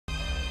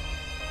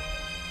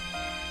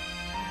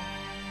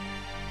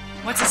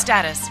What's his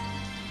status?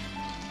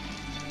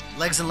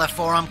 Legs and left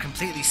forearm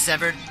completely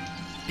severed.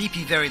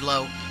 BP very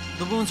low.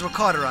 The wounds were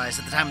cauterized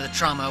at the time of the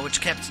trauma,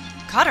 which kept...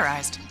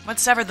 Cauterized? What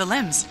severed the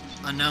limbs?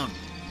 unknown.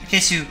 In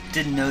case you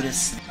didn't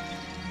notice...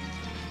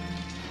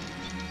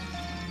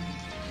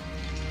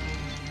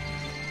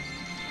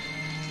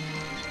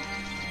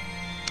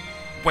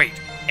 Wait,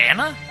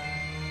 Anna?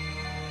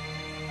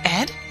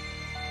 Ed?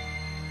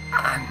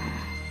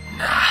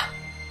 Anna.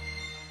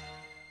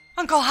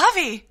 Uncle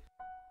Javi!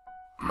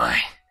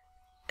 My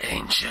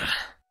angel.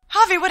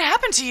 Javi, what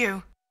happened to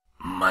you?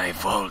 My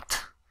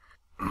vault.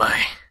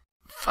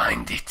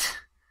 Find it.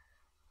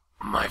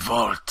 My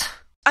vault.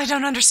 I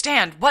don't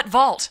understand. What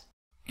vault?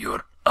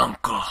 Your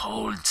uncle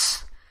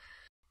holds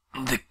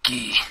the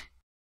key.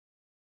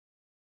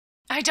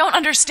 I don't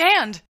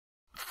understand.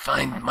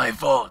 Find my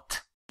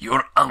vault.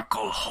 Your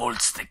uncle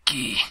holds the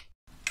key.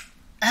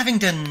 Having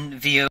done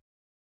VO...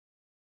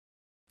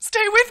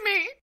 Stay with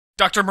me.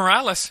 Dr.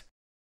 Morales.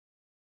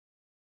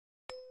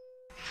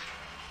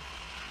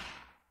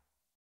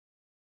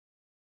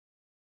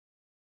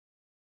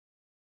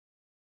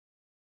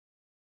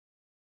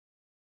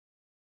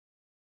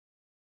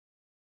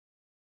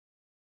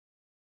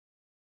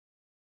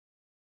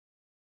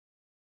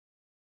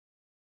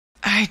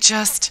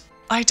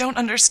 I don't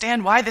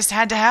understand why this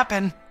had to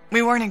happen.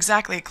 We weren't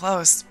exactly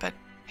close, but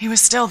he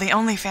was still the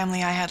only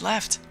family I had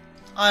left.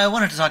 I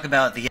wanted to talk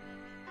about the...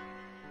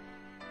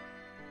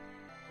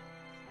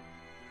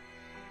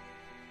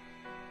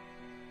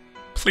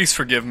 Please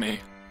forgive me.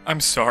 I'm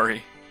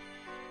sorry.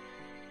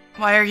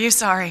 Why are you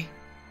sorry?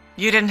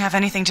 You didn't have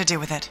anything to do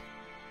with it.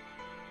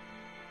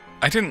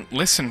 I didn't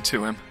listen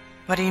to him.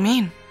 What do you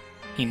mean?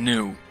 He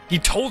knew. He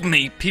told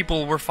me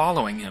people were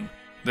following him,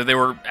 that they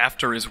were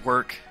after his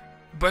work.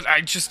 But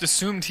I just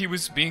assumed he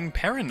was being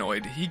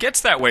paranoid. He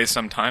gets that way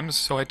sometimes,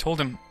 so I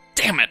told him,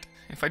 damn it,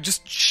 if I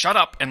just shut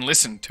up and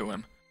listened to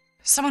him.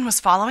 Someone was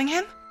following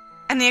him?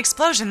 And the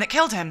explosion that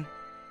killed him?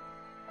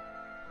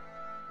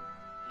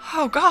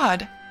 Oh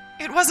God,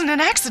 it wasn't an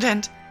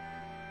accident.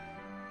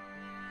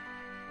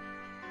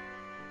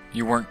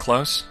 You weren't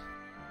close?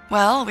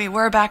 Well, we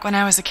were back when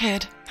I was a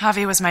kid.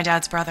 Javi was my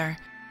dad's brother.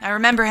 I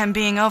remember him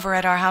being over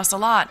at our house a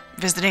lot,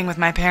 visiting with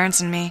my parents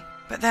and me.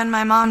 But then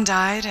my mom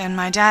died, and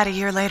my dad a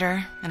year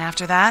later, and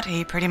after that,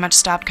 he pretty much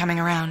stopped coming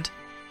around.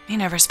 He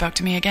never spoke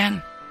to me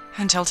again.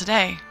 Until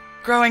today.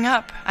 Growing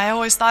up, I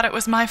always thought it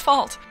was my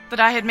fault, that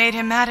I had made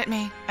him mad at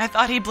me. I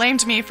thought he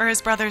blamed me for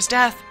his brother's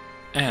death.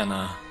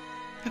 Anna.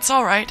 It's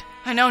all right.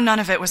 I know none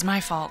of it was my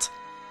fault.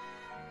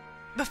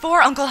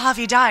 Before Uncle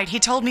Javi died, he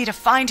told me to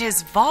find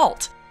his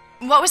vault.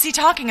 What was he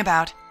talking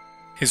about?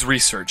 His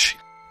research.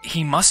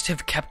 He must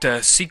have kept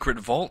a secret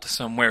vault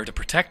somewhere to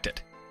protect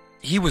it.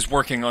 He was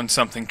working on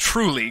something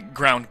truly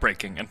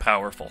groundbreaking and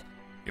powerful.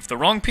 If the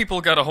wrong people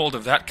got a hold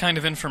of that kind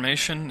of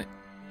information,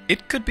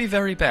 it could be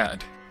very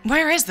bad.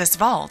 Where is this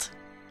vault?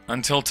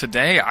 Until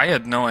today, I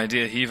had no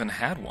idea he even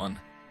had one.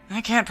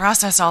 I can't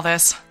process all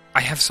this. I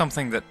have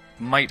something that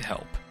might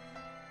help.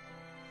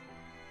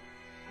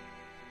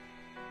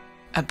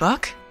 A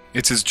book?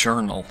 It's his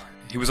journal.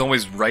 He was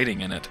always writing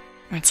in it.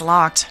 It's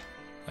locked.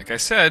 Like I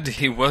said,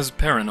 he was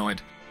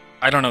paranoid.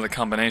 I don't know the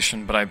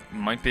combination, but I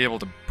might be able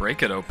to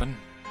break it open.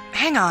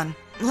 Hang on.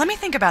 Let me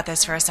think about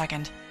this for a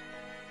second.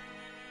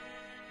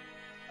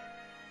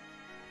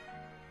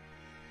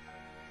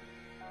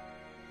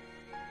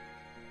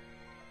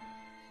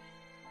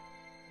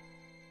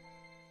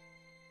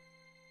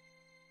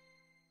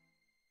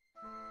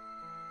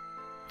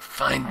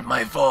 Find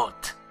my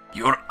vault.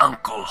 Your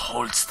uncle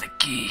holds the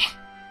key.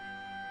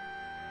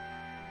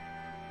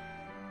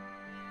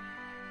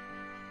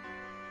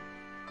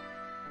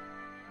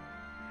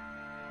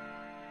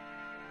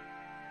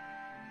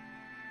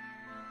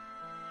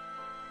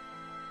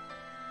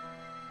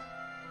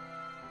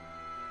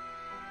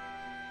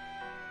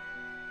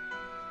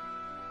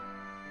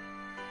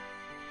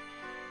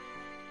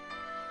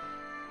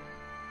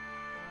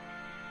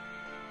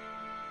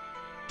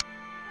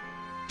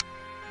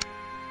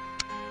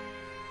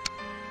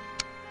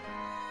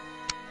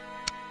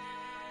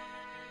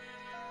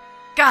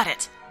 Got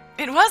it.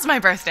 It was my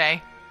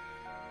birthday.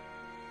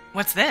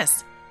 What's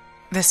this?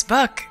 This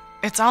book,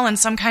 it's all in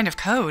some kind of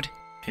code.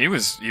 He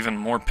was even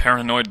more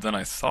paranoid than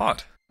I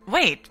thought.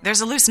 Wait,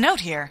 there's a loose note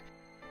here.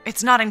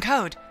 It's not in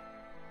code.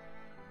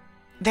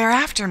 They're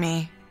after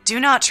me. Do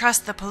not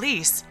trust the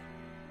police.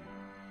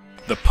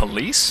 The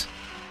police?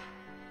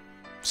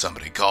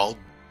 Somebody called?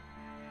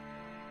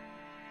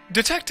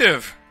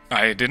 Detective!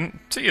 I didn't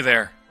see you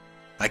there.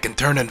 I can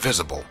turn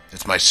invisible.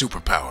 It's my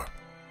superpower.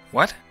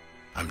 What?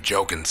 I'm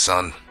joking,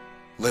 son.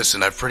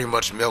 Listen, I've pretty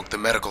much milked the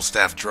medical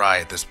staff dry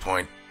at this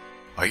point.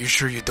 Are you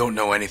sure you don't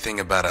know anything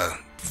about a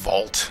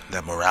vault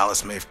that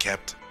Morales may have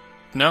kept?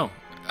 No.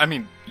 I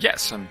mean,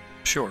 yes, I'm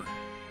sure.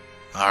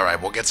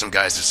 Alright, we'll get some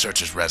guys to search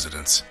his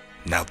residence.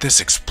 Now this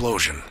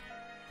explosion.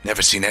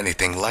 Never seen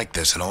anything like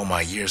this in all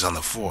my years on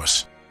the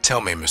force.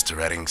 Tell me, Mr.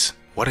 Eddings,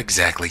 what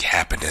exactly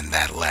happened in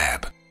that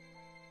lab?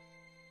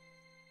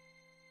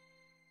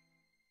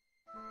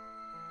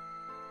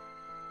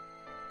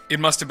 It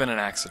must have been an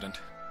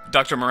accident.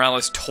 Dr.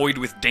 Morales toyed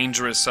with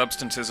dangerous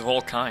substances of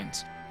all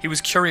kinds. He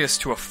was curious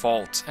to a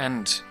fault,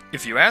 and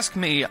if you ask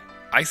me,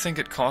 I think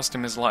it cost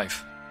him his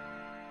life.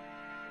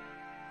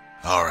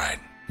 All right.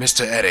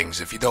 Mr.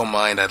 Eddings, if you don't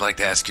mind, I'd like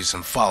to ask you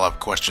some follow-up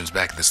questions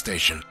back at the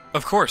station.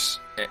 Of course.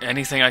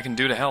 Anything I can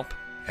do to help.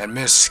 And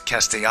Miss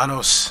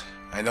Castellanos,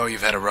 I know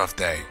you've had a rough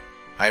day.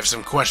 I have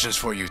some questions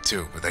for you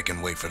too, but they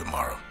can wait for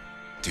tomorrow.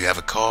 Do you have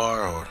a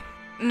car, or...?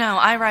 No,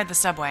 I ride the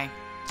subway.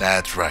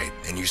 That's right,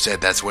 and you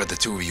said that's where the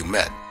two of you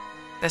met.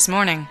 This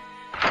morning.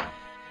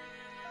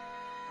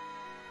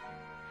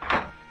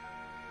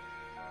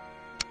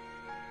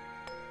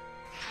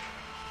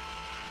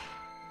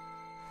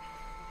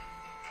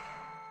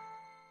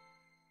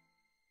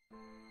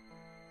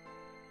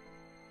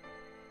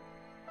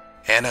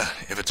 Anna,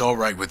 if it's all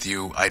right with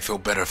you, I'd feel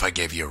better if I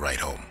gave you a ride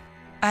home.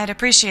 I'd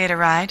appreciate a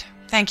ride.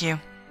 Thank you.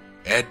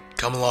 Ed,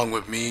 come along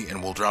with me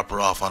and we'll drop her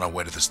off on our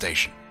way to the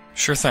station.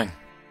 Sure thing.